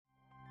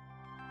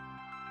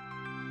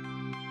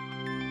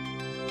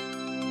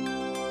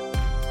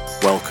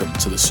Welcome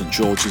to the St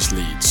George's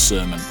Leeds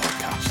Sermon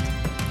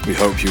Podcast. We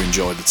hope you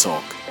enjoy the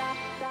talk.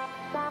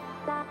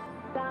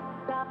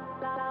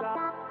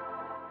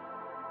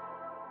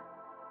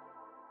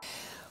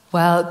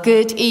 Well,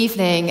 good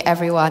evening,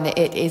 everyone.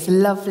 It is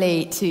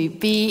lovely to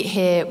be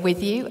here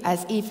with you.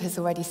 As Eve has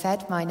already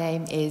said, my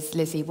name is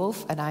Lizzie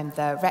Wolfe, and I'm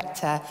the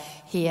rector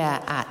here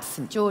at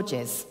St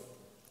George's.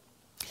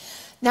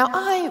 Now,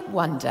 I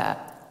wonder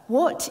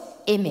what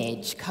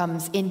image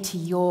comes into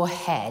your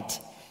head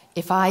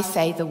if I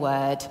say the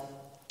word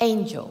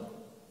angel.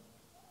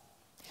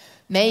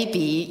 Maybe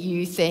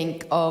you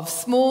think of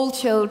small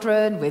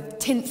children with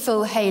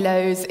tinsel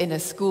halos in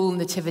a school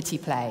nativity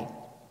play.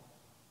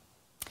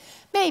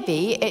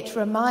 Maybe it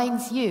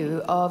reminds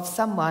you of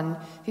someone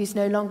who's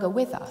no longer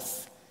with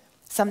us,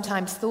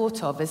 sometimes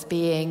thought of as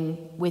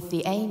being with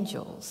the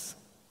angels.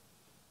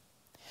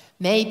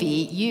 Maybe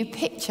you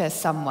picture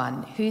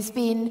someone who's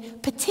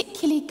been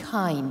particularly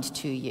kind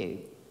to you.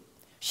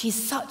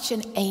 She's such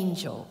an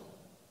angel.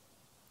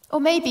 Or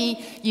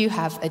maybe you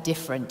have a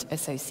different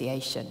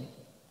association.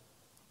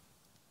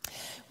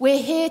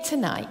 We're here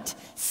tonight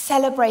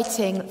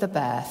celebrating the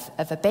birth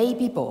of a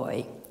baby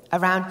boy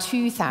around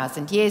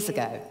 2,000 years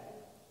ago.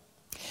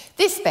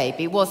 This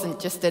baby wasn't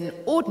just an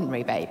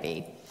ordinary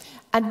baby,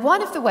 and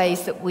one of the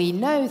ways that we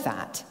know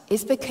that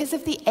is because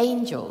of the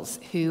angels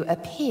who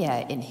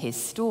appear in his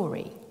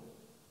story.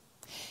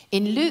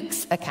 In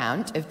Luke's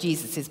account of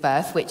Jesus'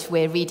 birth, which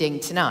we're reading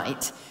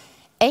tonight,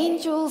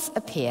 angels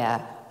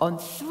appear on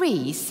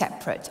 3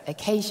 separate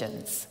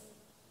occasions.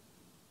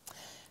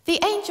 The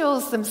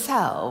angels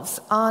themselves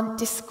aren't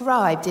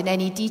described in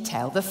any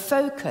detail. The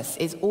focus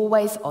is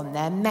always on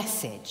their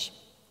message.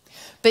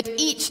 But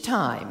each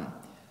time,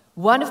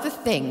 one of the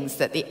things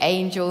that the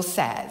angel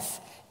says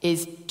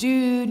is,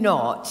 "Do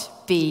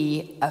not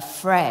be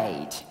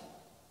afraid."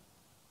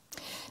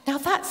 Now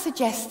that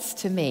suggests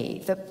to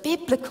me that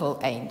biblical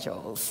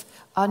angels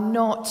are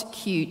not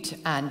cute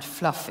and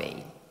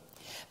fluffy.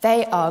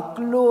 They are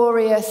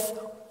glorious,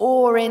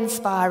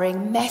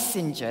 awe-inspiring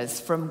messengers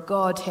from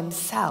God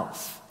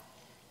himself.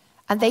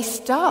 And they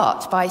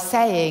start by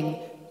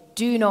saying,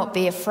 "Do not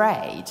be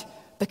afraid,"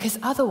 because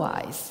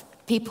otherwise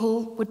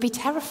people would be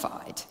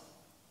terrified.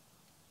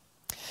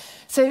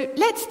 So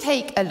let's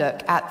take a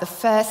look at the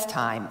first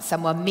time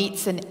someone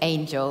meets an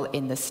angel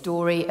in the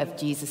story of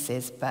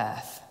Jesus'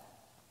 birth.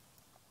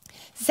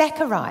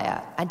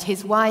 Zechariah and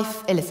his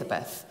wife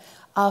Elizabeth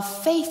are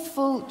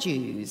faithful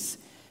Jews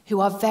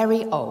who are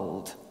very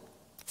old.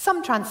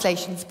 Some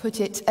translations put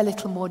it a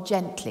little more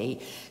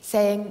gently,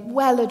 saying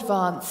well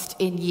advanced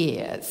in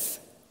years.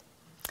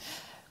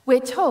 We're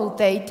told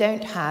they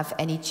don't have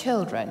any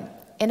children,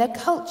 in a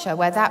culture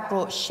where that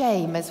brought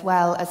shame as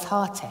well as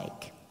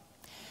heartache.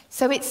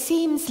 So it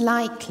seems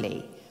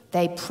likely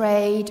they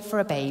prayed for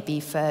a baby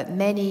for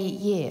many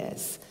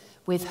years,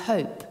 with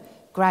hope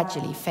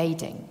gradually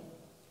fading.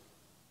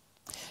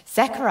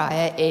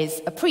 Zechariah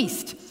is a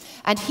priest,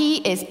 and he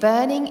is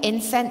burning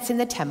incense in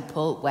the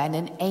temple when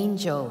an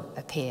angel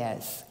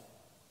appears.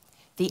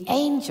 The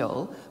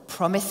angel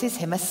promises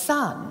him a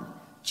son,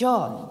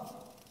 John,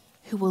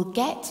 who will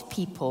get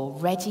people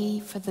ready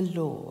for the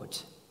Lord.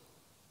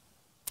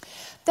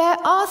 There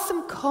are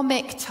some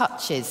comic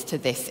touches to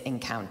this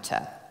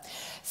encounter.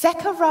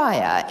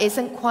 Zechariah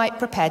isn't quite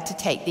prepared to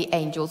take the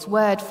angel's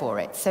word for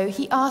it, so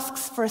he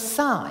asks for a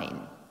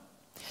sign.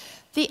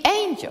 The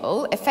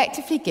angel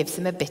effectively gives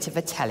him a bit of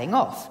a telling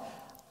off.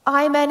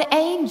 "I'm an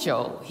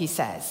angel," he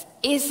says.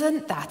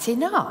 "Isn't that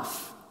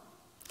enough?"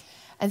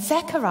 And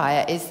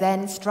Zechariah is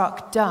then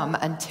struck dumb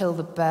until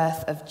the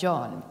birth of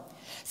John.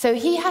 So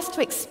he has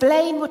to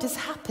explain what has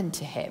happened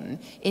to him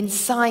in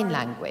sign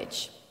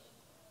language.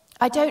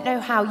 I don't know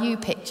how you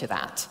picture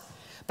that,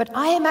 but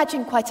I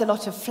imagine quite a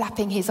lot of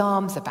flapping his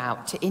arms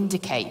about to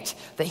indicate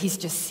that he's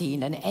just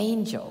seen an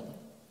angel.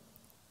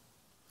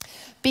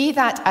 Be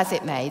that as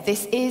it may,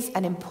 this is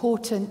an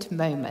important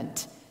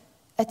moment,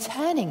 a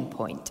turning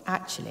point,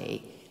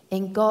 actually,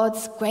 in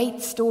God's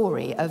great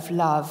story of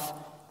love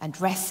and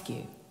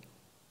rescue.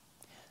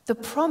 The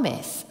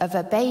promise of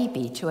a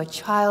baby to a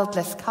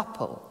childless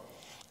couple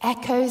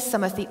echoes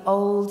some of the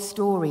old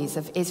stories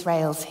of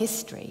Israel's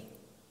history.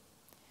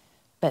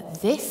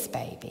 But this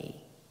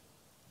baby,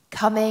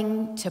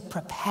 coming to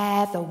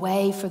prepare the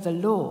way for the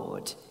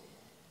Lord,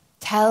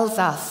 tells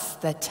us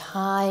the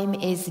time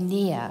is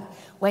near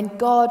when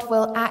God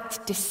will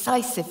act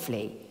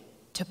decisively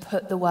to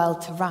put the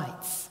world to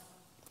rights.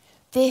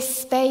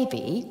 This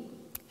baby,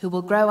 who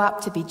will grow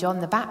up to be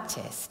John the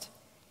Baptist,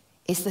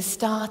 is the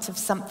start of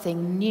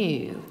something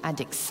new and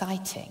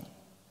exciting.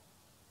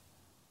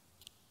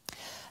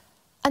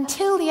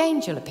 Until the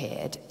angel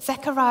appeared,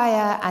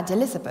 Zechariah and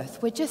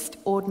Elizabeth were just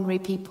ordinary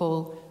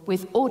people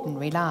with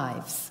ordinary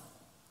lives.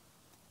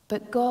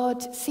 But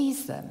God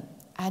sees them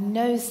and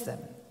knows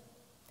them.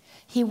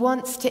 He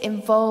wants to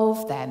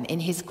involve them in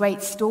his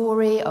great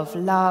story of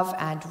love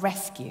and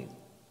rescue.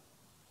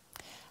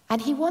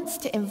 And he wants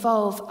to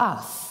involve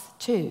us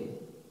too.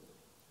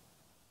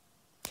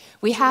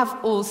 We have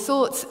all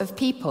sorts of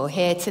people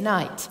here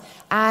tonight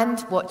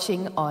and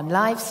watching on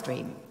live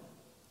stream.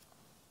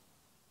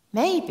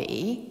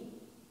 Maybe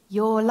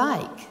you're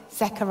like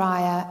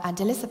Zechariah and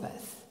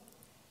Elizabeth,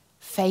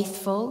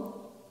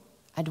 faithful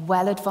and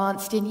well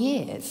advanced in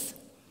years.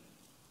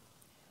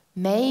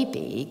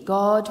 Maybe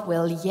God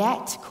will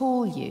yet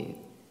call you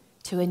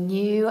to a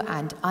new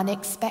and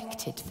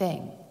unexpected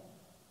thing.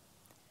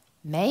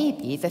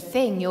 Maybe the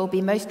thing you'll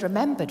be most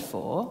remembered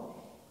for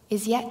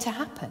is yet to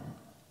happen.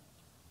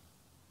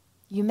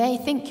 You may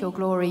think your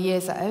glory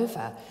years are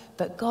over,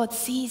 but God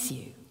sees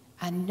you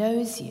and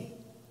knows you.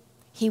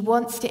 He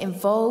wants to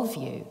involve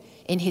you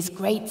in his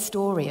great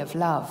story of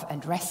love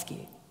and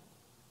rescue.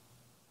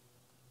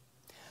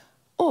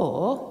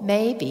 Or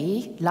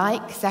maybe,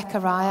 like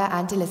Zechariah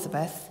and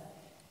Elizabeth,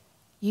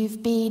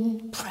 you've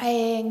been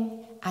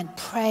praying and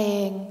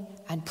praying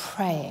and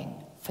praying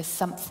for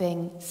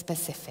something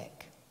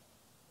specific.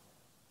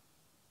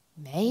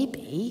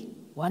 Maybe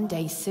one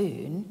day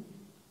soon,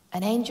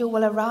 an angel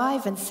will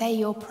arrive and say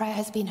your prayer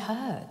has been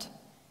heard.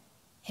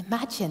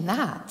 Imagine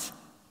that.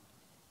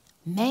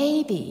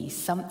 Maybe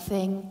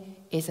something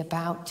is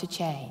about to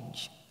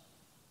change.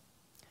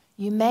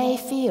 You may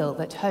feel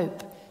that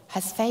hope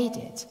has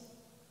faded,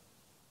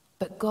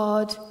 but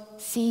God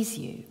sees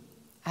you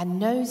and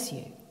knows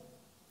you.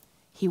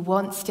 He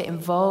wants to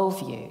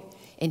involve you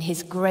in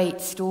his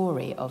great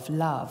story of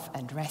love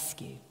and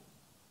rescue.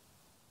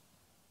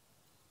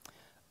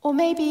 Or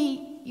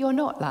maybe you're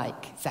not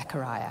like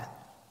Zechariah.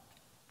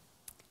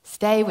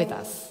 Stay with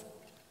us,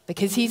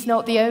 because he's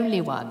not the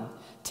only one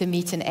to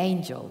meet an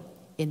angel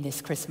in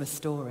this Christmas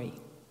story.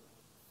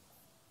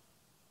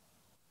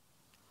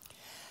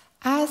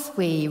 As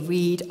we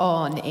read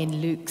on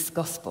in Luke's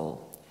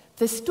Gospel,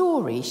 the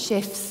story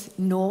shifts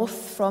north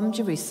from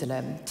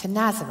Jerusalem to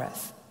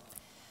Nazareth,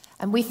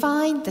 and we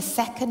find the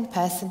second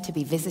person to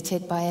be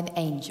visited by an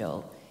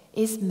angel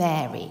is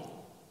Mary.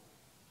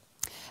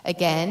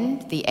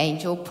 Again, the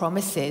angel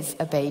promises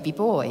a baby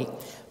boy,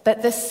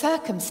 but the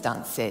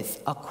circumstances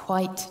are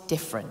quite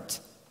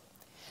different.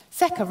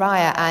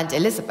 Zechariah and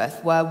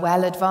Elizabeth were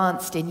well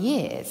advanced in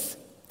years.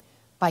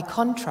 By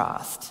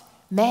contrast,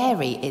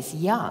 Mary is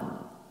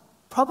young,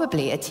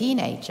 probably a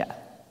teenager.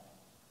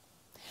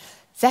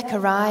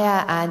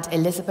 Zechariah and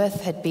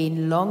Elizabeth had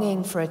been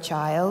longing for a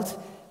child,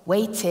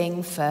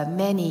 waiting for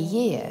many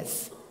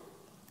years.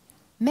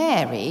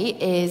 Mary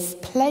is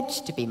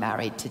pledged to be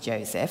married to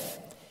Joseph.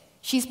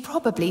 She's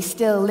probably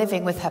still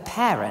living with her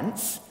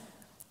parents.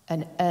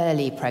 An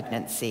early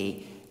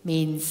pregnancy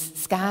means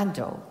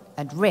scandal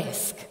and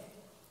risk.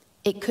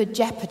 It could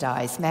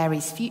jeopardize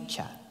Mary's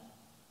future.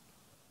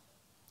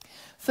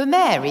 For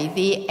Mary,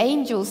 the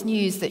angel's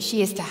news that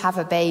she is to have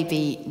a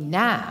baby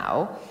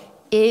now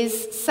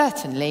is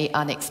certainly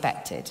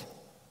unexpected.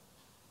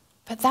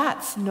 But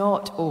that's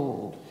not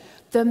all.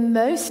 The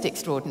most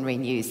extraordinary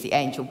news the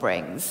angel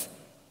brings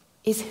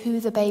is who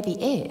the baby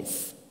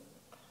is.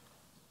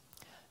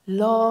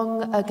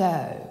 Long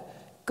ago,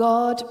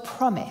 God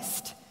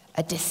promised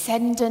a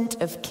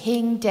descendant of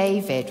King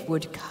David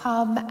would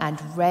come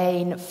and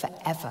reign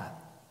forever.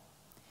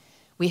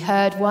 We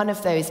heard one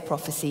of those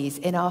prophecies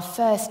in our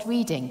first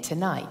reading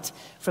tonight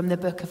from the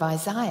book of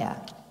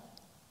Isaiah.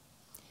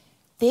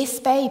 This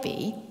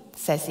baby,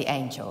 says the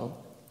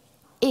angel,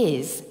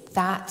 is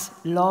that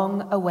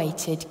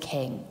long-awaited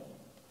king.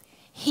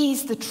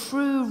 He's the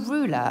true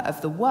ruler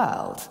of the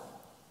world.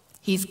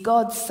 He's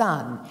God's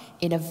son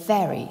in a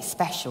very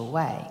special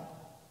way.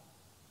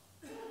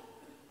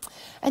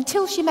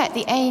 Until she met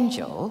the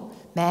angel,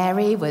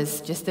 Mary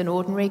was just an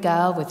ordinary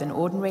girl with an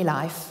ordinary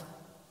life.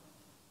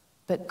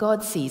 But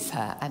God sees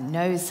her and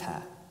knows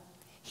her.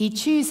 He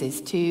chooses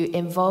to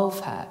involve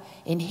her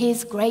in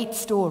his great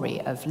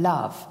story of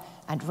love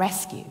and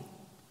rescue.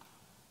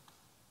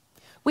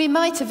 We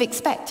might have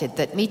expected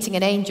that meeting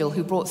an angel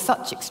who brought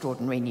such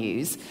extraordinary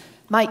news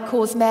might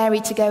cause Mary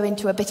to go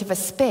into a bit of a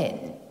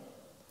spin.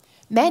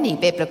 Many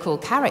biblical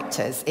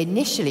characters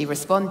initially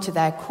respond to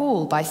their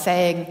call by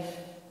saying,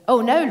 "Oh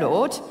no,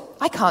 Lord,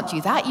 I can't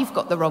do that, you've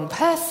got the wrong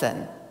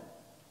person."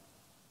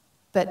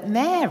 But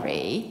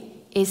Mary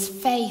is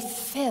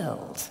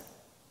faith-filled.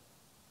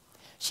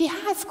 She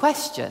has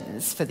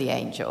questions for the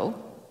angel.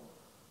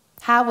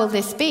 "How will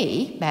this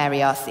be?"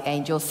 Mary asks the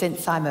angel,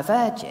 "since I'm a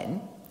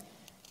virgin?"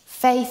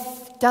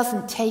 Faith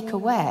doesn't take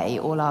away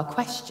all our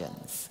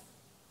questions.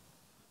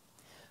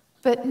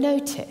 But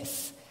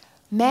notice,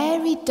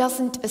 Mary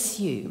doesn't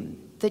assume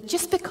that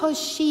just because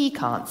she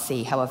can't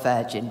see how a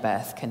virgin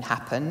birth can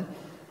happen,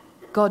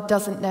 God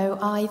doesn't know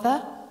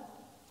either.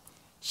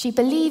 She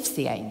believes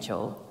the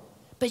angel,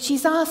 but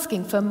she's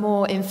asking for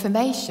more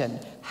information.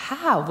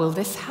 How will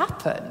this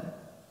happen?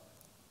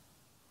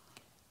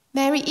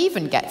 Mary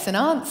even gets an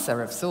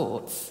answer of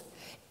sorts.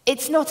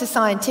 It's not a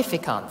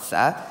scientific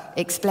answer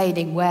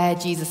explaining where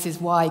Jesus'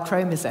 Y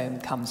chromosome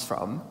comes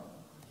from.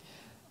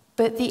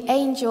 But the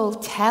angel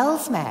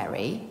tells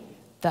Mary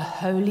the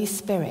Holy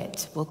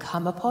Spirit will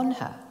come upon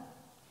her,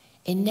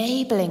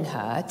 enabling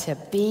her to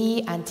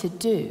be and to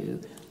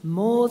do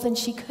more than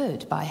she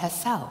could by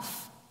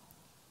herself.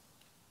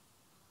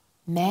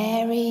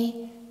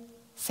 Mary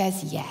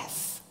says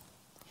yes.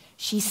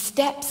 She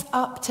steps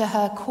up to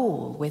her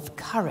call with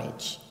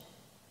courage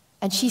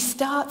And she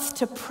starts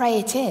to pray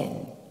it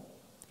in.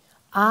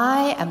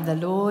 I am the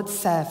Lord's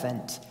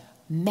servant.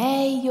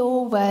 May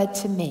your word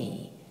to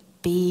me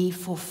be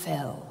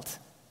fulfilled.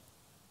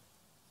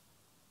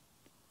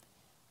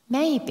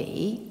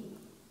 Maybe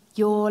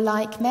you're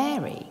like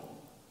Mary,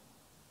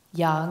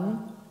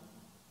 young,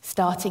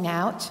 starting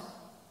out.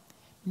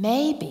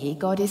 Maybe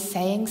God is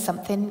saying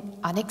something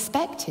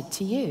unexpected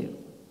to you.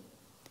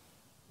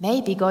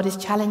 Maybe God is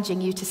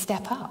challenging you to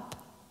step up.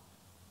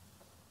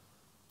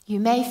 You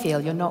may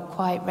feel you're not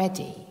quite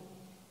ready,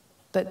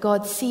 but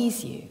God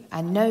sees you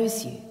and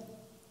knows you.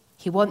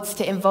 He wants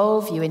to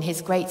involve you in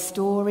his great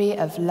story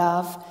of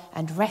love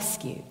and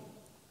rescue.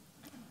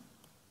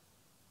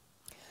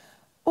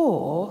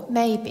 Or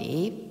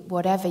maybe,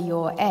 whatever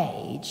your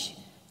age,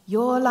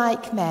 you're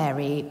like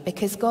Mary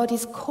because God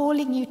is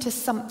calling you to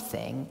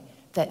something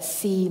that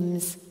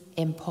seems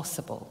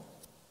impossible.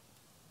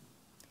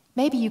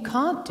 Maybe you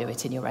can't do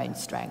it in your own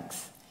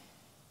strength.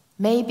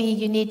 Maybe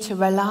you need to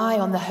rely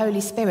on the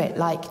Holy Spirit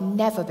like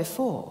never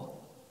before.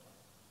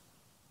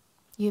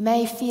 You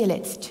may feel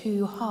it's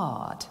too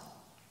hard,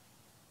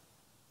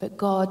 but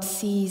God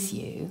sees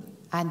you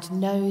and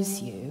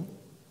knows you.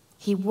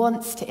 He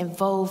wants to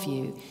involve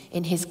you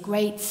in his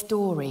great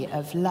story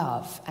of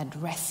love and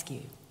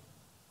rescue.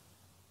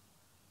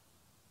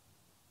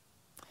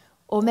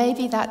 Or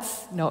maybe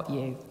that's not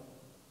you.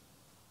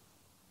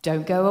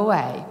 Don't go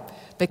away,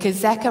 because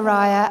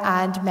Zechariah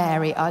and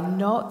Mary are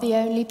not the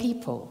only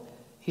people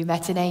who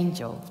met an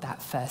angel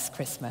that first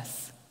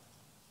Christmas.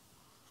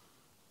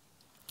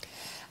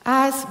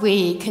 As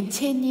we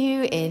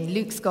continue in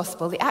Luke's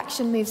Gospel, the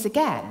action moves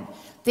again,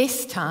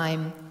 this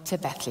time to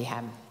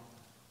Bethlehem.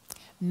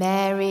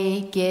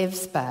 Mary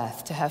gives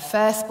birth to her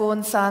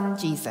firstborn son,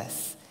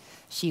 Jesus.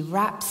 She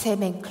wraps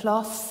him in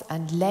cloths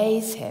and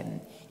lays him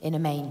in a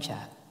manger.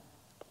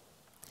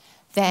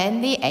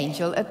 Then the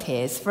angel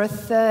appears for a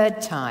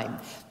third time,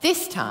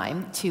 this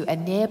time to a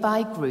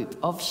nearby group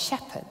of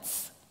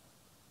shepherds.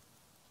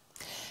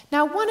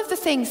 Now, one of the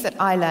things that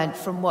I learned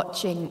from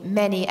watching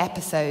many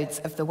episodes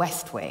of The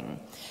West Wing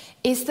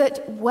is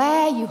that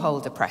where you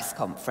hold a press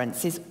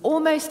conference is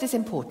almost as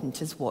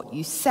important as what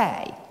you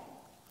say.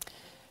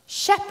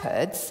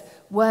 Shepherds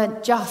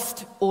weren't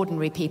just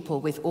ordinary people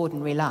with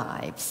ordinary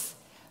lives.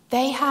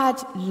 They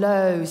had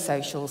low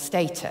social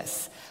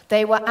status.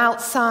 They were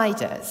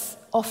outsiders,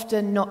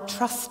 often not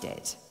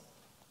trusted.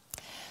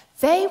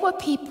 They were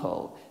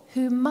people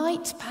who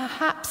might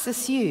perhaps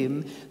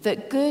assume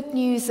that good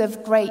news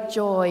of great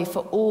joy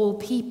for all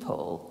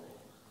people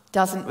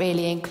doesn't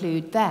really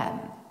include them.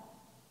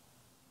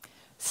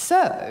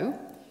 So,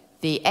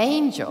 the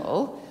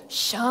angel,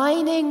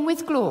 shining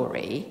with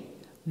glory,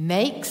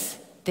 makes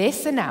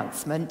this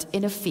announcement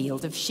in a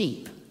field of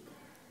sheep.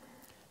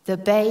 The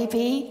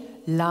baby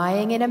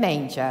lying in a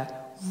manger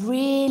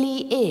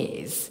really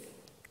is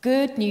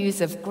good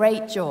news of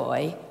great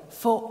joy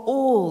for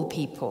all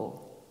people.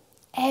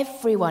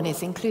 Everyone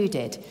is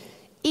included,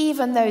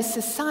 even though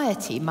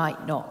society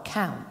might not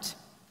count.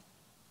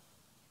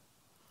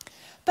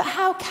 But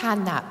how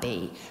can that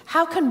be?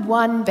 How can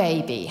one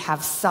baby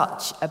have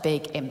such a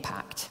big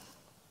impact?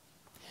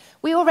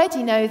 We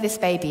already know this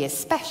baby is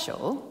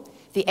special.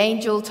 The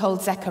angel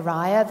told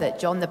Zechariah that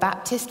John the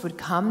Baptist would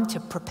come to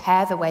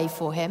prepare the way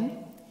for him.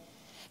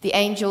 The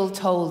angel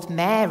told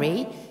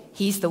Mary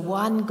he's the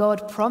one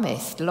God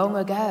promised long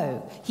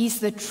ago. He's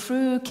the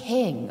true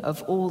king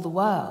of all the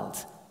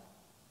world.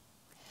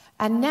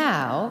 And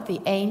now the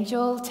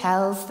angel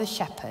tells the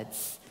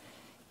shepherds,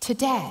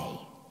 today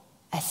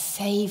a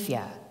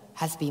Saviour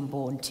has been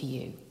born to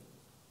you.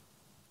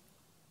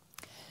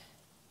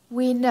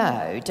 We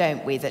know,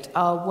 don't we, that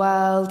our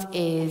world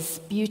is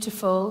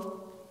beautiful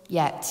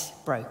yet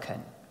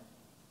broken.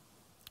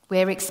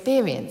 We're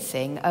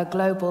experiencing a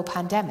global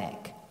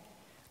pandemic.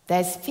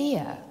 There's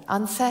fear,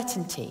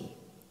 uncertainty,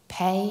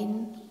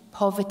 pain,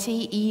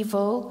 poverty,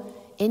 evil,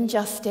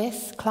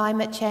 injustice,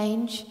 climate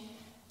change,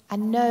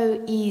 and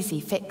no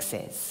easy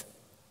fixes.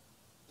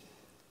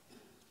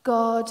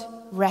 God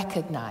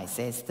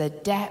recognizes the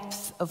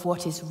depth of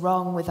what is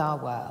wrong with our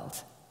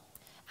world,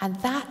 and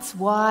that's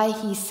why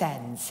he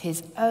sends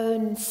his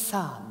own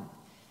Son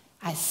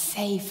as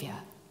Saviour.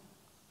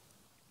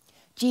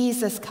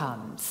 Jesus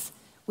comes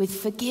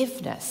with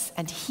forgiveness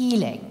and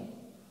healing.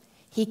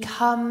 He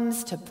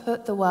comes to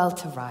put the world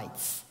to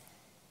rights.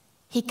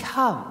 He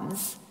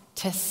comes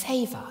to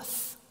save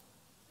us.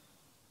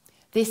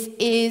 This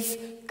is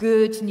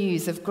good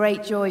news of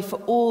great joy for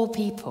all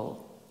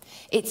people.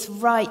 It's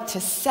right to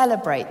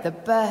celebrate the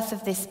birth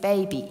of this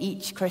baby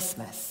each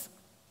Christmas.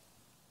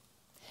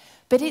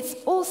 But it's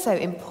also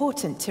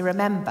important to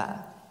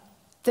remember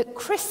that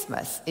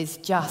Christmas is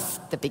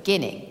just the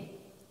beginning.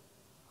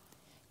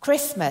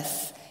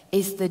 Christmas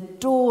is the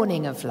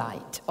dawning of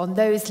light on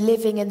those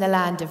living in the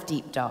land of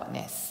deep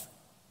darkness.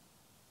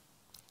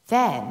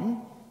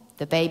 Then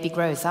the baby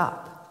grows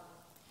up,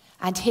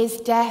 and his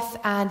death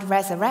and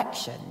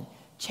resurrection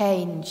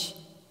change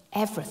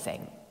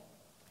everything.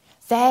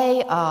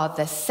 They are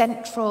the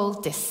central,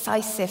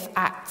 decisive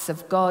acts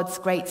of God's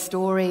great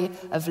story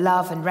of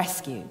love and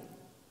rescue.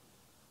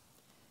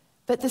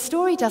 But the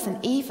story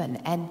doesn't even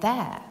end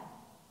there.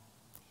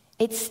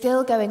 It's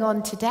still going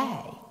on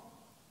today.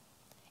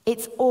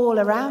 It's all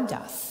around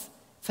us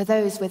for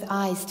those with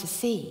eyes to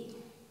see.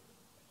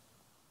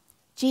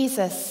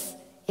 Jesus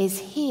is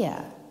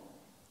here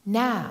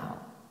now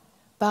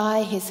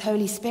by his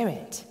Holy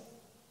Spirit.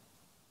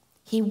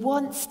 He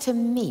wants to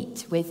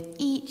meet with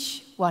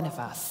each one of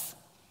us.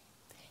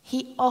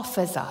 He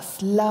offers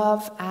us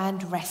love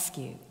and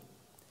rescue,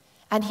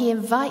 and he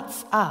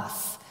invites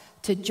us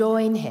to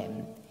join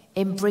him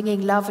in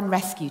bringing love and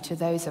rescue to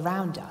those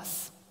around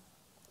us.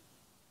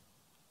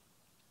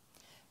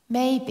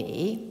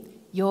 Maybe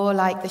you're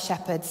like the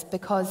shepherds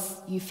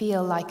because you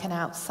feel like an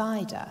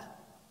outsider.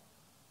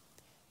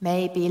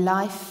 Maybe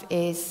life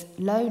is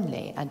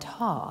lonely and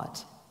hard.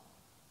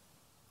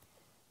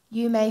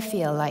 You may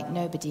feel like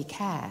nobody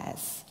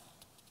cares,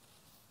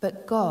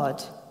 but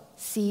God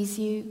sees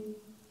you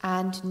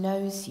and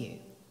knows you.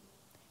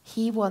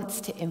 He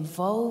wants to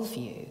involve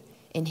you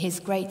in his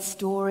great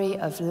story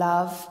of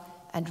love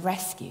and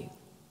rescue.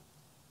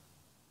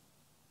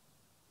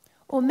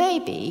 Or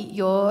maybe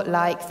you're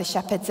like the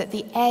shepherds at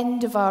the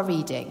end of our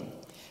reading.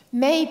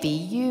 Maybe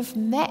you've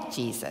met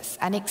Jesus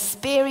and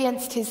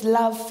experienced his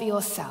love for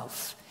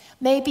yourself.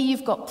 Maybe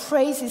you've got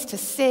praises to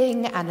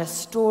sing and a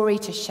story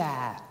to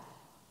share.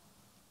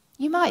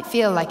 You might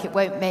feel like it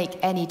won't make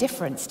any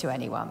difference to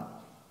anyone,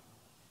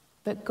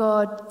 but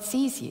God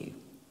sees you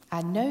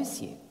and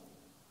knows you.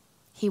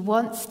 He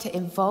wants to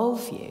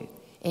involve you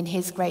in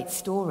his great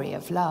story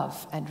of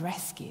love and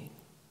rescue.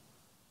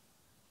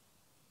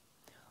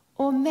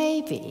 Or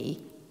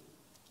maybe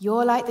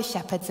you're like the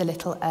shepherds a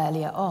little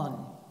earlier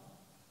on.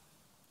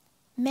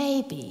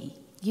 Maybe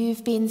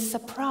you've been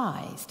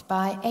surprised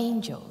by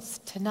angels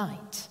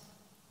tonight.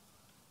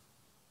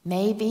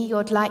 Maybe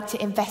you'd like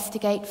to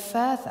investigate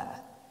further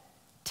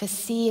to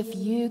see if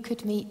you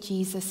could meet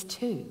Jesus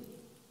too.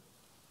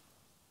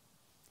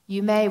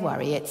 You may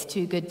worry it's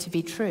too good to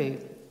be true,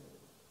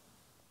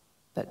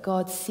 but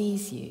God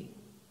sees you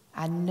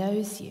and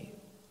knows you.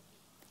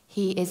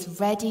 He is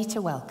ready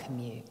to welcome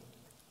you,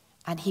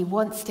 and he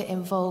wants to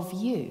involve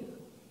you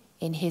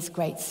in his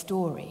great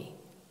story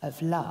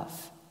of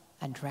love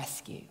and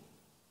rescue.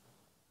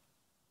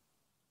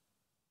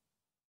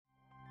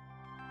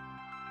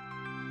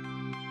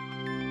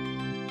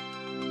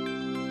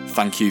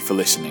 Thank you for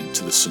listening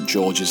to the St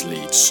George's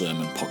Leeds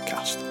Sermon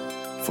Podcast.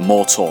 For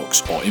more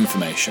talks or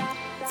information,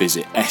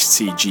 visit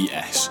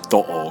stgs.org.uk.